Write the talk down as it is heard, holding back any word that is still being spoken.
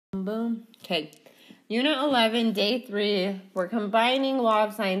Boom. Okay. Unit 11, Day 3. We're combining law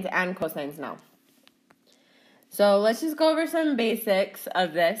of sines and cosines now. So let's just go over some basics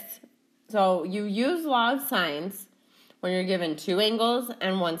of this. So you use law of sines when you're given two angles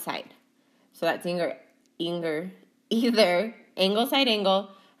and one side. So that's either angle side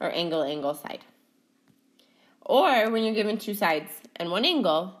angle or angle angle side. Or when you're given two sides and one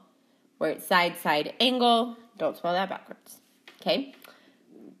angle, where it's side side angle. Don't spell that backwards. Okay?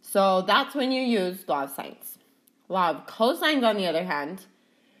 So that's when you use law of sines. Law of cosines, on the other hand,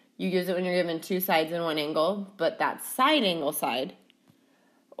 you use it when you're given two sides and one angle, but that's side angle side.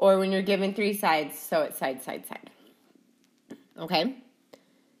 Or when you're given three sides, so it's side side side. Okay?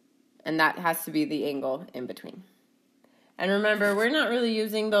 And that has to be the angle in between. And remember, we're not really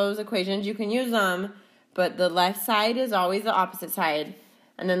using those equations. You can use them, but the left side is always the opposite side.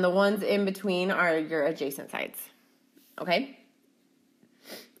 And then the ones in between are your adjacent sides. Okay?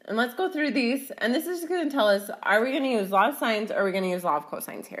 And let's go through these. And this is just going to tell us, are we going to use law of sines or are we going to use law of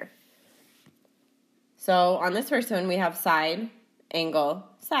cosines here? So on this first one, we have side, angle,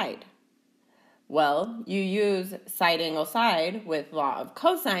 side. Well, you use side, angle, side with law of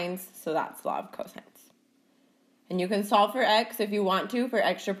cosines, so that's law of cosines. And you can solve for x if you want to for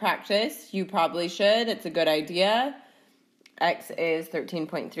extra practice. You probably should. It's a good idea. X is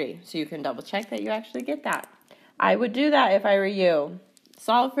 13.3, so you can double check that you actually get that. I would do that if I were you.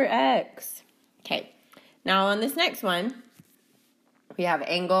 Solve for x. Okay, now on this next one, we have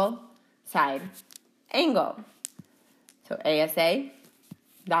angle, side, angle. So ASA,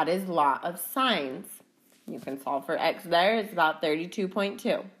 that is law of sines. You can solve for x there. It's about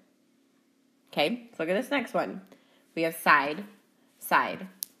 32.2. Okay, let's look at this next one. We have side, side,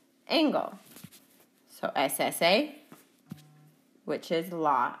 angle. So SSA, which is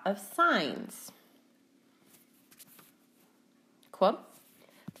law of sines. Cool.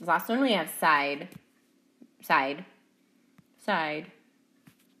 This last one we have side, side, side,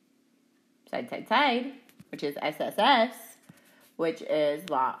 side, side, side, which is SSS, which is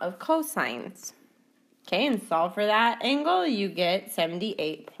law of cosines. Okay, and solve for that angle, you get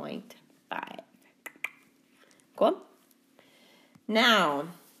 78.5. Cool. Now,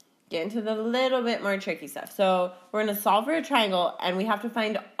 get into the little bit more tricky stuff. So we're going to solve for a triangle, and we have to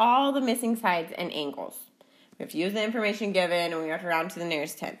find all the missing sides and angles. We have to use the information given, and we have to round to the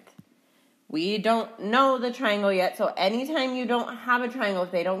nearest tenth. We don't know the triangle yet, so anytime you don't have a triangle,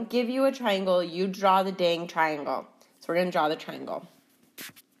 if they don't give you a triangle, you draw the dang triangle. So we're going to draw the triangle.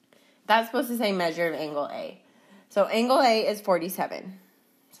 That's supposed to say measure of angle A. So angle A is 47.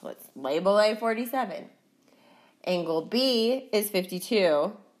 So let's label A 47. Angle B is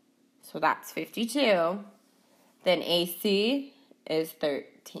 52. So that's 52. Then AC is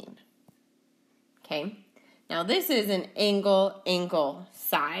 13. Okay. Now this is an angle, angle,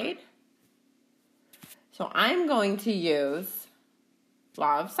 side. So I'm going to use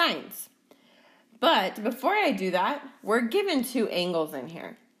law of sines. But before I do that, we're given two angles in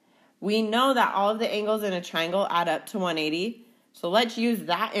here. We know that all of the angles in a triangle add up to 180. So let's use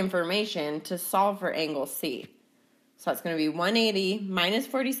that information to solve for angle C. So that's going to be 180 minus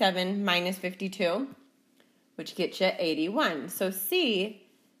 47 minus 52, which gets you 81. So C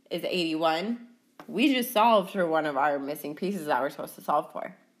is 81. We just solved for one of our missing pieces that we're supposed to solve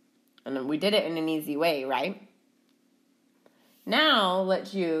for. And we did it in an easy way, right? Now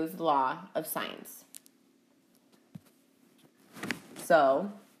let's use law of sines.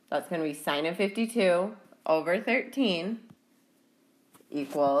 So that's going to be sine of 52 over 13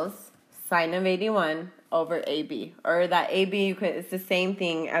 equals sine of 81 over AB. Or that AB, it's the same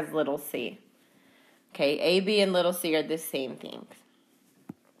thing as little c. Okay, AB and little c are the same things.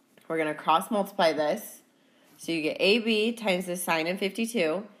 We're going to cross multiply this. So you get AB times the sine of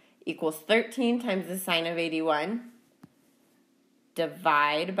 52 equals 13 times the sine of 81.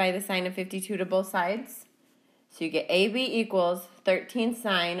 Divide by the sine of 52 to both sides. So you get AB equals 13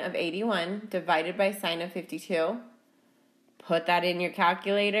 sine of 81 divided by sine of 52. Put that in your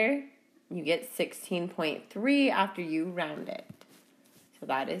calculator. You get 16.3 after you round it. So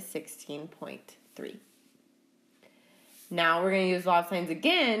that is 16.3. Now we're going to use law of sines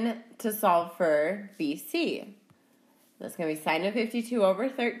again to solve for BC. That's going to be sine of 52 over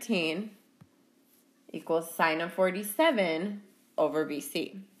 13 equals sine of 47 over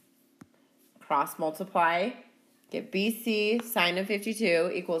BC. Cross multiply. Get BC sine of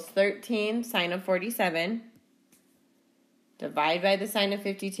 52 equals 13 sine of 47. Divide by the sine of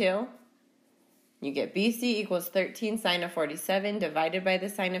 52. You get BC equals 13 sine of 47 divided by the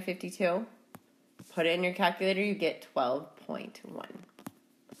sine of 52. Put it in your calculator, you get 12.1.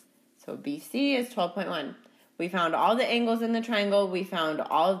 So BC is 12.1. We found all the angles in the triangle. We found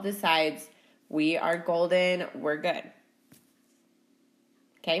all of the sides. We are golden. We're good.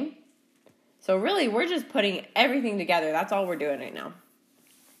 Okay? So really, we're just putting everything together. That's all we're doing right now.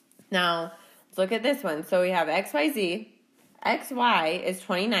 Now, let's look at this one. So we have x, y, z. X, y is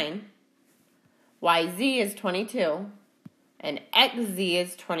 29. Y, z is 22. And x, z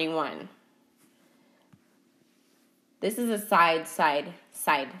is 21. This is a side, side,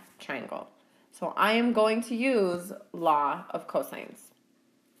 side triangle. So I am going to use law of cosines.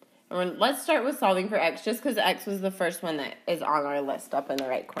 And let's start with solving for x, just because x was the first one that is on our list up in the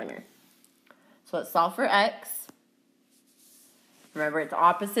right corner. So let's solve for x. Remember, it's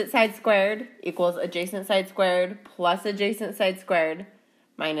opposite side squared equals adjacent side squared plus adjacent side squared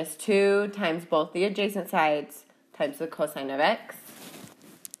minus 2 times both the adjacent sides times the cosine of x.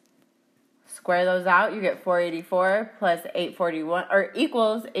 Square those out, you get 484 plus 841, or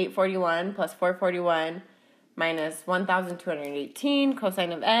equals 841 plus 441 minus 1,218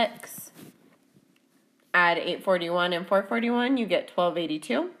 cosine of x. Add 841 and 441, you get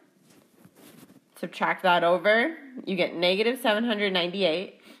 1282. Subtract that over, you get negative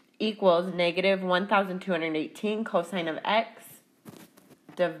 798 equals negative 1,218 cosine of x.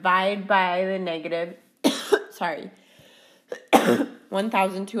 Divide by the negative,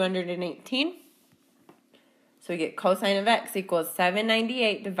 1,218. So we get cosine of x equals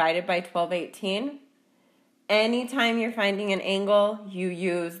 798 divided by 1218. Anytime you're finding an angle, you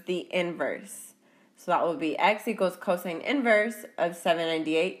use the inverse. So that will be x equals cosine inverse of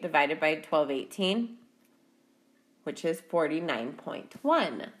 798 divided by 1218, which is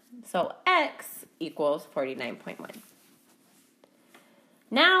 49.1. So x equals 49.1.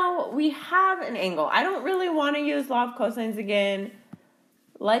 Now we have an angle. I don't really want to use law of cosines again.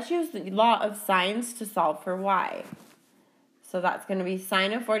 Let's use the law of sines to solve for y. So that's going to be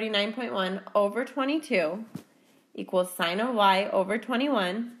sine of 49.1 over 22 equals sine of y over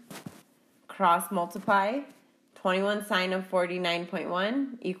 21. Cross multiply. 21 sine of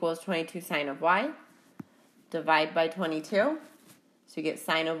 49.1 equals 22 sine of y. Divide by 22. So you get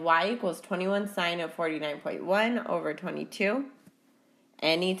sine of y equals 21 sine of 49.1 over 22.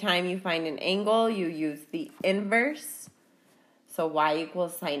 Anytime you find an angle, you use the inverse. So y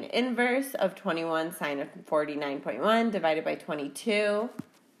equals sine inverse of 21 sine of 49.1 divided by 22,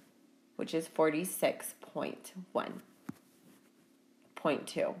 which is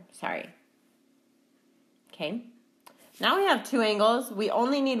 46.2, sorry. Okay. Now we have two angles. We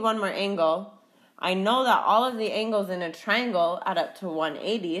only need one more angle. I know that all of the angles in a triangle add up to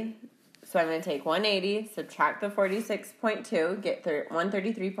 180. So I'm going to take 180, subtract the 46.2, get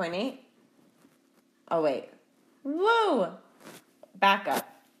 133.8. Oh, wait. Whoa! Back up.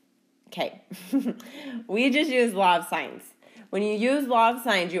 Okay. We just used law of sines. When you use law of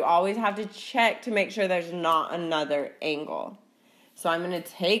sines, you always have to check to make sure there's not another angle. So I'm going to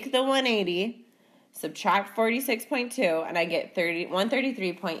take the 180, subtract 46.2, and I get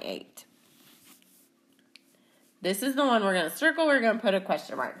 133.8. This is the one we're going to circle. We're going to put a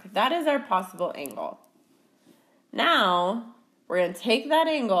question mark. That is our possible angle. Now, we're going to take that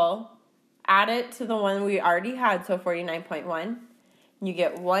angle, add it to the one we already had, so 49.1. You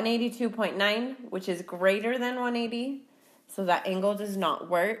get 182.9, which is greater than 180. So that angle does not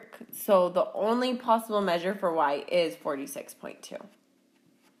work. So the only possible measure for y is 46.2.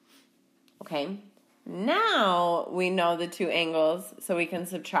 Okay. Now we know the two angles, so we can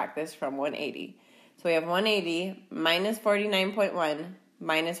subtract this from 180. So we have 180 minus 49.1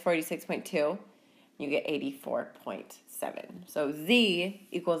 minus 46.2. You get 84.7. So z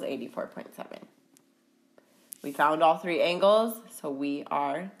equals 84.7. We found all three angles, so we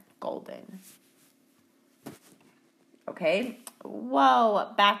are golden. Okay?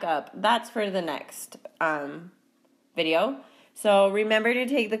 Whoa, back up. That's for the next video. So remember to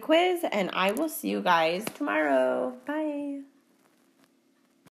take the quiz, and I will see you guys tomorrow. Bye.